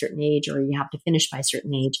it by a certain age or you have to finish by a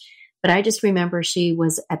certain age. But I just remember she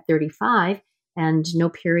was at 35 and no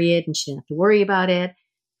period and she didn't have to worry about it.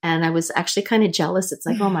 And I was actually kind of jealous. It's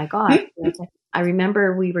oh my God. I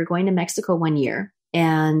remember we were going to Mexico one year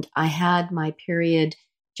and I had my period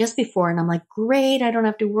just before and I'm great, I don't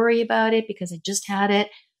have to worry about it because I just had it.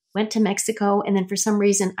 Went to Mexico, and then for some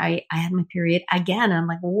reason, I had my period again.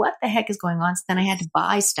 And I'm what the heck is going on? So then I had to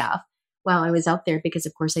buy stuff while I was out there because,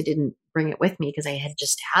 of course, I didn't bring it with me because I had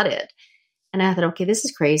just had it. And I thought, okay, this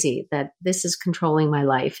is crazy that this is controlling my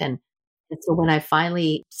life. And so when I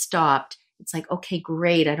finally stopped, it's okay,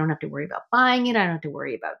 great. I don't have to worry about buying it. I don't have to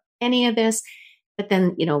worry about any of this. But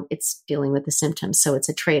then, it's dealing with the symptoms. So it's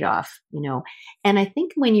a trade-off, And I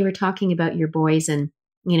think when you were talking about your boys and,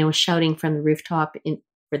 shouting from the rooftop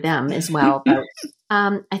for them as well. But,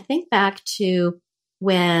 I think back to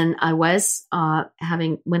when I was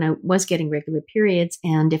getting regular periods,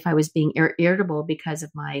 and if I was being irritable because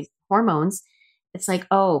of my hormones, it's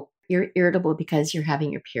oh, you're irritable because you're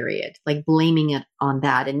having your period, blaming it on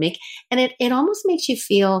that, and it almost makes you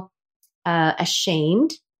feel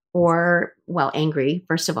ashamed or angry.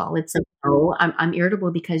 First of all, it's oh, I'm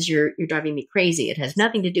irritable because you're driving me crazy. It has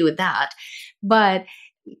nothing to do with that, but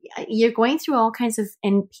you're going through all kinds of,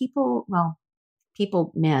 and people,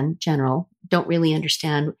 men, general, don't really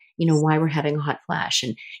understand, why we're having a hot flash.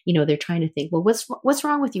 And, they're trying to think, well, what's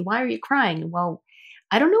wrong with you? Why are you crying? Well,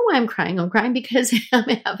 I don't know why I'm crying. I'm crying because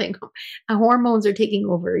I'm having hormones are taking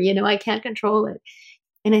over, I can't control it.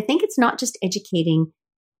 And I think it's not just educating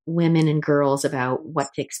women and girls about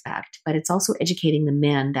what to expect, but it's also educating the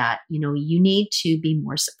men that, you need to be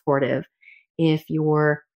more supportive. If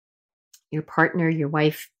your partner, your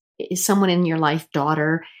wife, is someone in your life,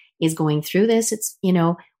 daughter is going through this, it's,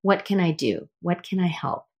 what can I do? What can I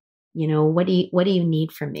help? What do you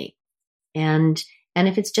need from me? And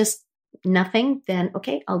if it's just nothing, then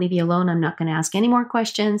okay, I'll leave you alone. I'm not going to ask any more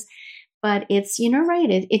questions, but it's, right.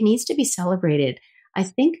 It needs to be celebrated. I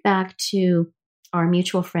think back to our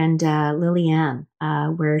mutual friend, Lillian,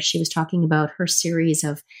 where she was talking about her series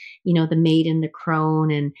of, the maid and the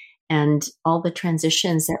crone and all the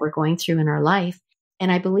transitions that we're going through in our life.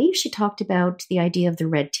 And I believe she talked about the idea of the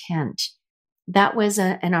red tent. That was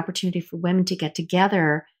an opportunity for women to get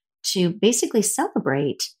together to basically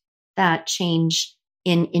celebrate that change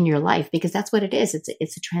in your life, because that's what it is.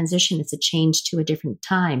 It's a transition. It's a change to a different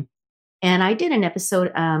time. And I did an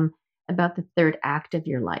episode about the third act of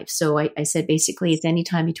your life. So I said, basically, it's any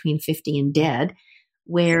time between 50 and dead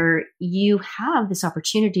where you have this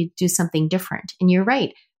opportunity to do something different. And you're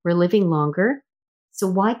right, we're living longer. So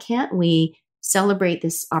why can't we celebrate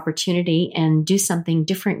this opportunity and do something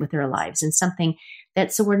different with our lives, and something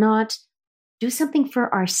that, so we're not, do something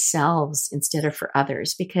for ourselves instead of for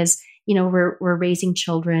others, because, you know, we're raising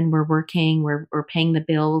children, we're working, we're paying the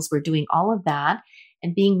bills, we're doing all of that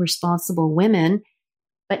and being responsible women.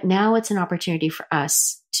 But now it's an opportunity for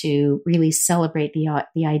us to really celebrate the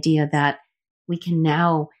idea that we can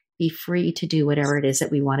now be free to do whatever it is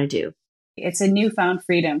that we want to do. It's a newfound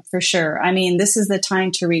freedom for sure. I mean, this is the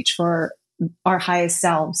time to reach for our highest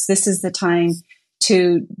selves. This is the time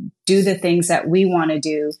to do the things that we want to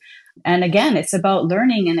do. And again, it's about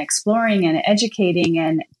learning and exploring and educating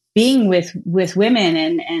and being with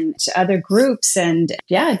women and other groups, and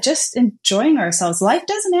just enjoying ourselves. Life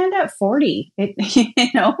doesn't end at 40,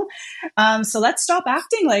 so let's stop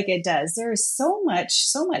acting like it does. There is so much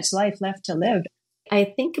life left to live. I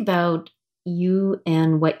think about you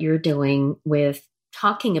and what you're doing with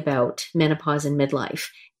talking about menopause and midlife.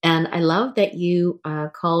 And I love that you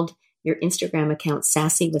called your Instagram account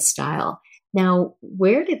Sassy with Style. Now,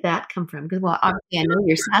 where did that come from? Because, well, obviously I know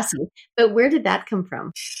you're sassy, but where did that come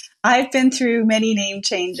from? I've been through many name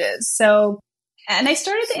changes. And I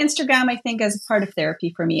started the Instagram, I think, as part of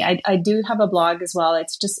therapy for me. I do have a blog as well.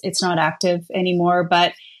 It's not active anymore,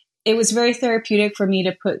 but it was very therapeutic for me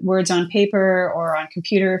to put words on paper or on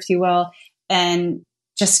computer, if you will, and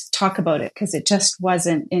just talk about it, because it just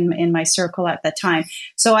wasn't in my circle at the time.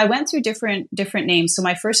 So I went through different names. So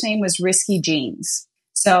my first name was Risky Jeans.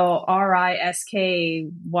 So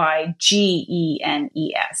RISKYGENES,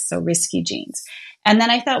 so Risky Jeans. And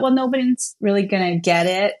then I thought, well, nobody's really going to get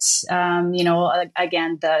it.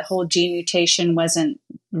 Again, the whole gene mutation wasn't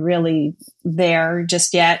really there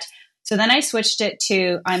just yet. So then I switched it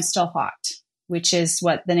to I'm Still Hot, which is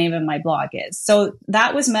what the name of my blog is. So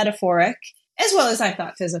that was metaphoric as well as I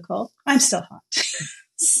thought physical. I'm still hot.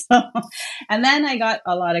 And then I got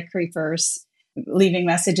a lot of creepers leaving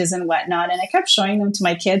messages and whatnot. And I kept showing them to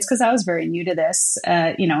my kids because I was very new to this,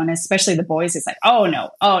 and especially the boys. It's like, oh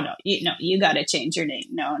no, you got to change your name.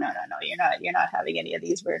 No, you're not having any of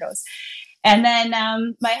these weirdos. And then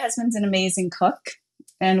my husband's an amazing cook.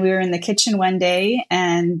 And we were in the kitchen one day,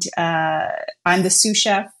 and I'm the sous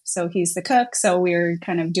chef, so he's the cook. So we were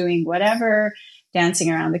kind of doing whatever, dancing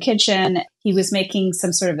around the kitchen. He was making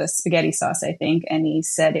some sort of a spaghetti sauce, I think, and he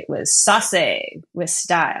said it was saucy with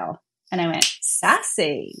style. And I went,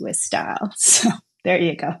 sassy with style. So there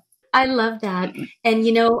you go. I love that. And,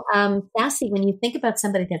 sassy, when you think about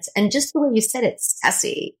somebody and just the way you said it,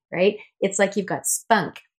 sassy, right? It's like you've got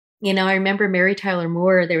spunk. I remember Mary Tyler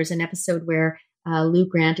Moore, there was an episode where Lou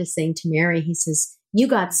Grant is saying to Mary, he says, you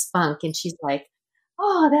got spunk. And she's like,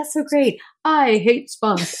 oh, that's so great. I hate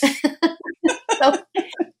spunk. So,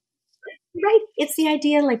 right. It's the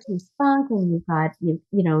idea like you've spunk and you've got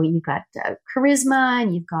charisma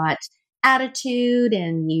and you've got attitude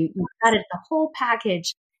and you've got it, the whole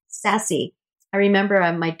package, sassy. I remember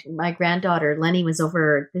my granddaughter, Lenny, was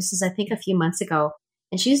over, this is, I think, a few months ago,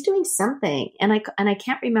 and she was doing something. And I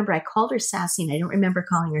can't remember. I called her sassy and I don't remember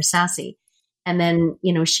calling her sassy. And then,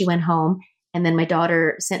 she went home, and then my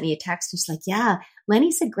daughter sent me a text and she's like, yeah,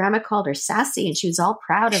 Lenny said grandma called her sassy, and she was all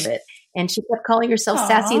proud of it. And she kept calling herself Aww.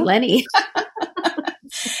 Sassy Lenny.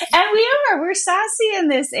 And we're sassy in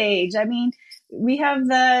this age. I mean, we have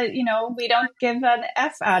we don't give an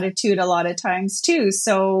F attitude a lot of times too.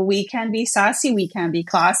 So we can be sassy, we can be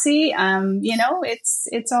classy.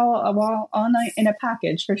 It's all in a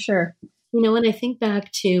package for sure. When I think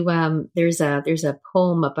back to, there's a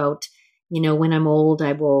poem about, when I'm old,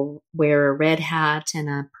 I will wear a red hat and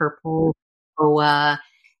a purple boa,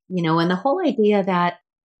 and the whole idea that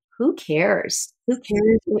who cares? Who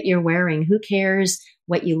cares what you're wearing? Who cares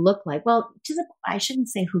what you look like? Well, I shouldn't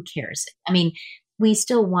say who cares. I mean, we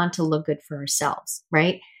still want to look good for ourselves,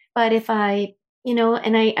 right? But if I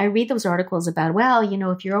read those articles about,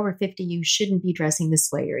 if you're over 50, you shouldn't be dressing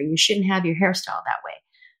this way, or you shouldn't have your hairstyle that way.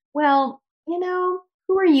 Well,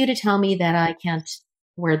 who are you to tell me that I can't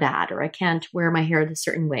wear that, or I can't wear my hair a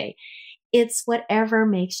certain way? It's whatever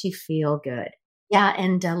makes you feel good. Yeah.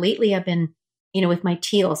 And lately I've been, with my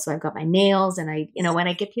teal. So I've got my nails, and when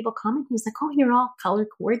I get people commenting, it's like, oh, you're all color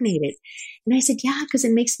coordinated. And I said, yeah, because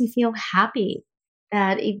it makes me feel happy.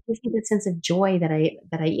 that it gives me that sense of joy that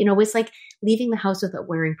it's like leaving the house without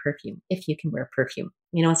wearing perfume, if you can wear perfume.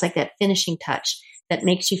 It's like that finishing touch that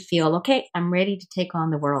makes you feel, okay, I'm ready to take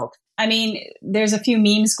on the world. I mean, there's a few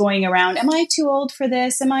memes going around. Am I too old for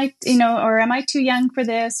this? Am I, or am I too young for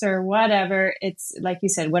this or whatever? It's like you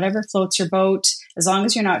said, whatever floats your boat, as long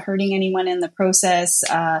as you're not hurting anyone in the process.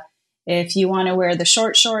 If you want to wear the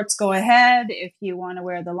short shorts, go ahead. If you want to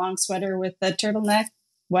wear the long sweater with the turtleneck,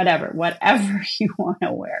 whatever you want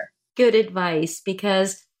to wear. Good advice,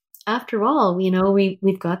 because after all,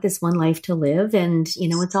 we've got this one life to live, and,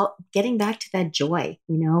 it's all getting back to that joy,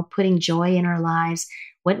 putting joy in our lives.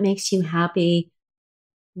 What makes you happy?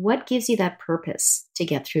 What gives you that purpose to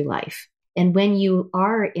get through life? And when you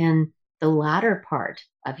are in the latter part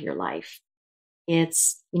of your life,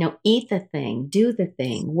 it's, eat the thing, do the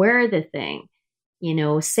thing, wear the thing,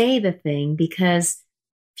 say the thing, because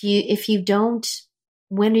if you don't,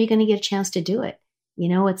 when are you going to get a chance to do it?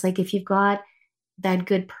 It's like if you've got that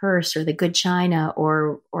good purse or the good china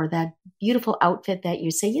or that beautiful outfit that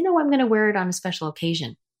you say, I'm going to wear it on a special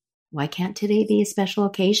occasion. Why can't today be a special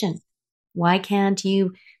occasion? Why can't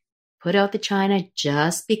you put out the china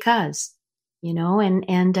just because,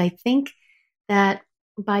 and I think that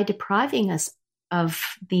by depriving us of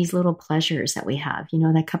these little pleasures that we have,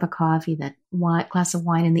 that cup of coffee, that glass of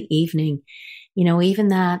wine in the evening, even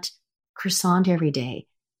that croissant every day,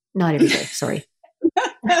 not every day, sorry.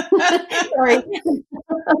 Sorry.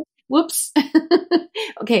 Whoops.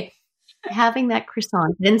 Okay. Having that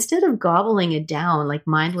croissant, instead of gobbling it down, like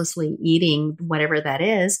mindlessly eating whatever that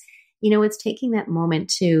is, it's taking that moment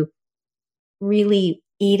to really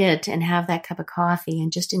eat it and have that cup of coffee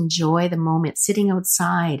and just enjoy the moment, sitting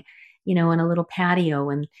outside, in a little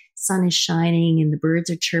patio and sun is shining and the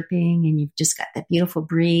birds are chirping and you've just got that beautiful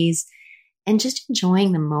breeze and just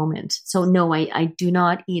enjoying the moment. So no, I do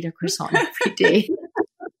not eat a croissant every day.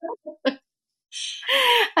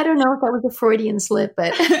 I don't know if that was a Freudian slip,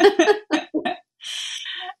 but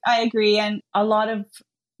I agree. And a lot of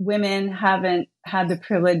women haven't had the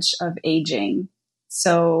privilege of aging.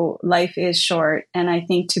 So life is short. And I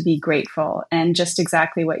think to be grateful, and just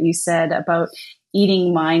exactly what you said about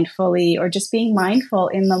eating mindfully or just being mindful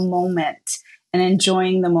in the moment and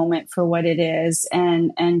enjoying the moment for what it is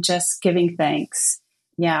and just giving thanks.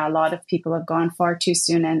 Yeah, a lot of people have gone far too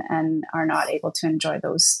soon and are not able to enjoy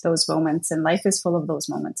those moments. And life is full of those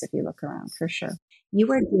moments if you look around, for sure.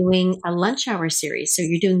 You are doing a lunch hour series. So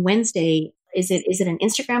you're doing Wednesday. Is it an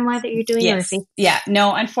Instagram live that you're doing? Yes. Yeah.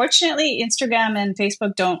 No, unfortunately, Instagram and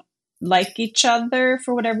Facebook don't like each other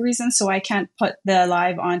for whatever reason. So I can't put the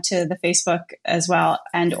live onto the Facebook as well.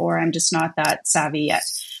 Or I'm just not that savvy yet.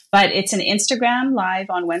 But it's an Instagram live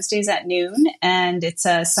on Wednesdays at noon, and it's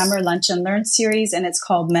a summer lunch and learn series, and it's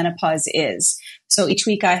called Menopause Is. So each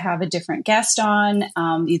week I have a different guest on,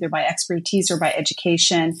 either by expertise or by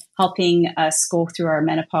education, helping us go through our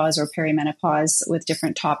menopause or perimenopause with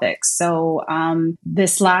different topics. So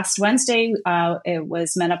this last Wednesday, it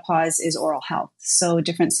was Menopause is Oral Health. So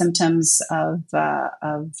different symptoms of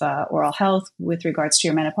oral health with regards to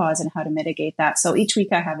your menopause and how to mitigate that. So each week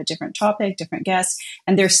I have a different topic, different guests,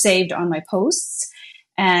 and they're saved on my posts.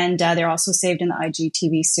 And they're also saved in the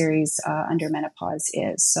IGTV series under Menopause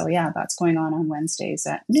Is. So yeah, that's going on Wednesdays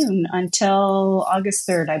at noon until August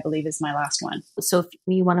 3rd, I believe is my last one. So if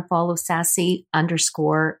you want to follow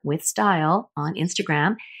sassy_with_style on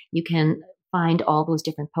Instagram, you can find all those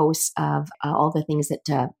different posts of all the things that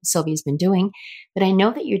Sylvia's been doing. But I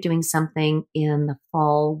know that you're doing something in the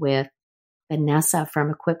fall with Vanessa from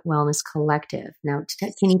Equip Wellness Collective. Now,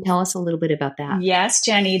 can you tell us a little bit about that? Yes,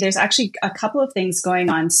 Jenny, there's actually a couple of things going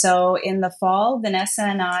on. So in the fall, Vanessa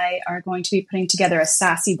and I are going to be putting together a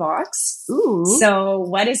sassy box. Ooh. So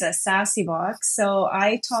what is a sassy box? So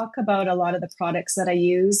I talk about a lot of the products that I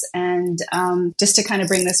use. And just to kind of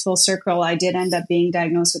bring this full circle, I did end up being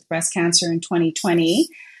diagnosed with breast cancer in 2020.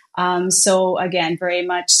 So again, very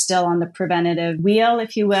much still on the preventative wheel,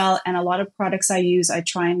 if you will. And a lot of products I use, I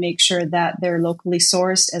try and make sure that they're locally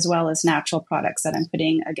sourced as well as natural products that I'm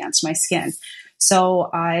putting against my skin. So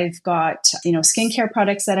I've got, skincare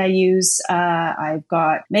products that I use. I've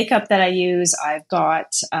got makeup that I use. I've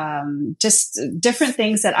got just different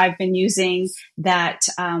things that I've been using that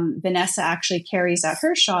Vanessa actually carries at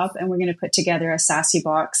her shop. And we're going to put together a sassy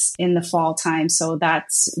box in the fall time. So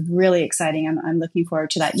that's really exciting. I'm looking forward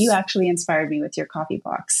to that. You actually inspired me with your coffee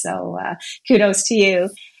box. So kudos to you.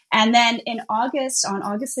 And then in August, on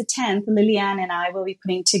August the 10th, Liliane and I will be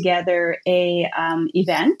putting together a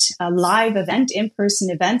live event, in-person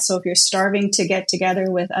event. So if you're starving to get together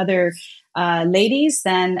with other ladies,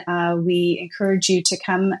 then we encourage you to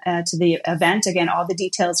come to the event. Again, all the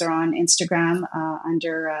details are on Instagram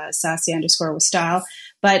under sassy_with_style.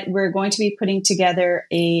 But we're going to be putting together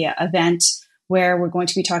a event where we're going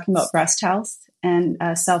to be talking about breast health and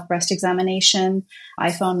self-breast examination.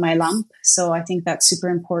 I found my lump, so I think that's super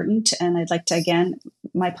important. And I'd like to, again,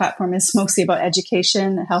 my platform is mostly about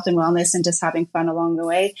education, health and wellness, and just having fun along the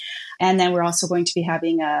way. And then we're also going to be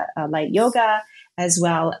having a light yoga, as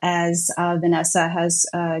well as Vanessa has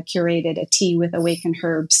curated a tea with awakened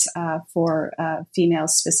herbs for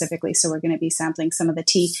females specifically. So we're going to be sampling some of the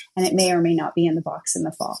tea, and it may or may not be in the box in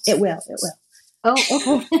the fall. It will. Oh,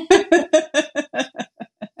 okay.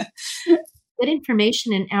 Good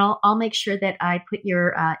information, and I'll make sure that I put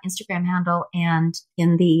your Instagram handle and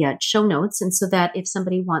in the show notes, and so that if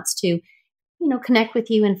somebody wants to, connect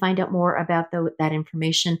with you and find out more about that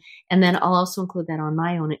information, and then I'll also include that on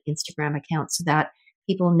my own Instagram account so that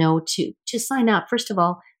people know to sign up. First of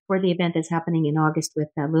all, for the event that's happening in August with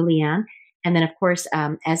Liliane, and then of course,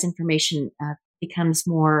 as information becomes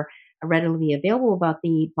more readily available about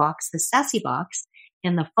the Sassy box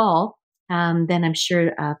in the fall. Then I'm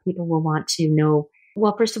sure people will want to know,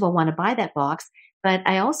 well, first of all, want to buy that box. But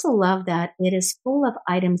I also love that it is full of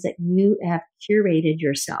items that you have curated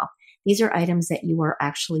yourself. These are items that you are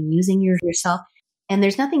actually using yourself. And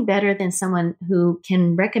there's nothing better than someone who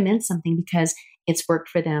can recommend something because it's worked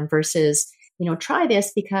for them versus, try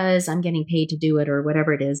this because I'm getting paid to do it or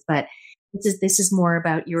whatever it is. But this is more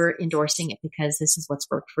about you're endorsing it because this is what's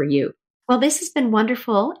worked for you. Well, this has been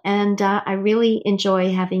wonderful, and I really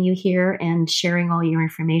enjoy having you here and sharing all your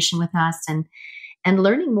information with us and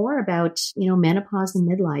learning more about, menopause and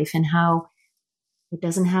midlife and how it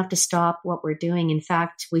doesn't have to stop what we're doing. In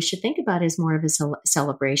fact, we should think about it as more of a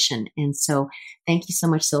celebration. And so thank you so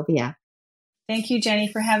much, Sylvia. Thank you, Jenny,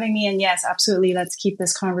 for having me. And yes, absolutely. Let's keep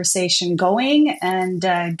this conversation going and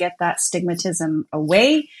get that stigmatism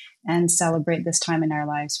away and celebrate this time in our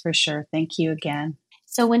lives for sure. Thank you again.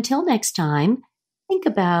 So until next time, think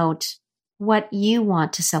about what you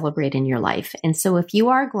want to celebrate in your life. And so if you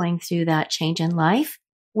are going through that change in life,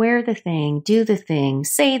 wear the thing, do the thing,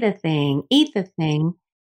 say the thing, eat the thing,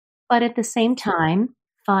 but at the same time,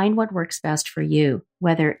 find what works best for you,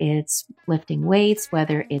 whether it's lifting weights,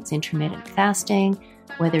 whether it's intermittent fasting,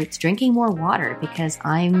 whether it's drinking more water, because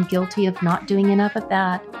I'm guilty of not doing enough of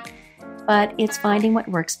that, but it's finding what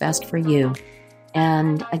works best for you.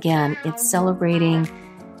 And again, it's celebrating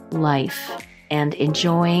life and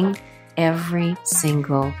enjoying every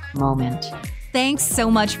single moment. Thanks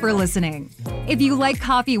so much for listening. If you like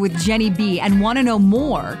Coffee with Jenny B and want to know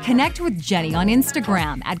more, connect with Jenny on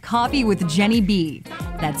Instagram at Coffee with Jenny B.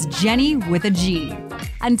 That's Jenny with a G.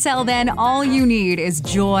 Until then, all you need is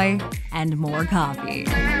joy and more coffee.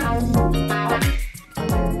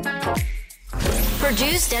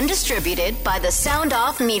 Produced and distributed by the Sound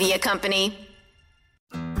Off Media Company.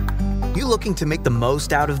 You looking to make the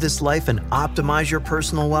most out of this life and optimize your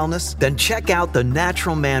personal wellness? Then check out the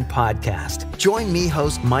Natural Man Podcast. Join me,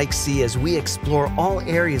 host Mike C., as we explore all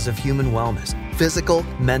areas of human wellness, physical,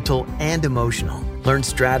 mental, and emotional. Learn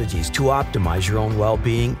strategies to optimize your own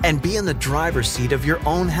well-being and be in the driver's seat of your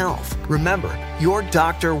own health. Remember, your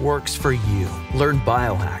doctor works for you. Learn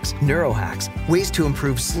biohacks, neurohacks, ways to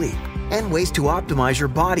improve sleep, and ways to optimize your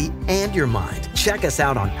body and your mind. Check us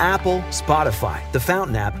out on Apple, Spotify, the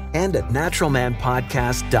Fountain app, and at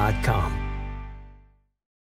naturalmanpodcast.com.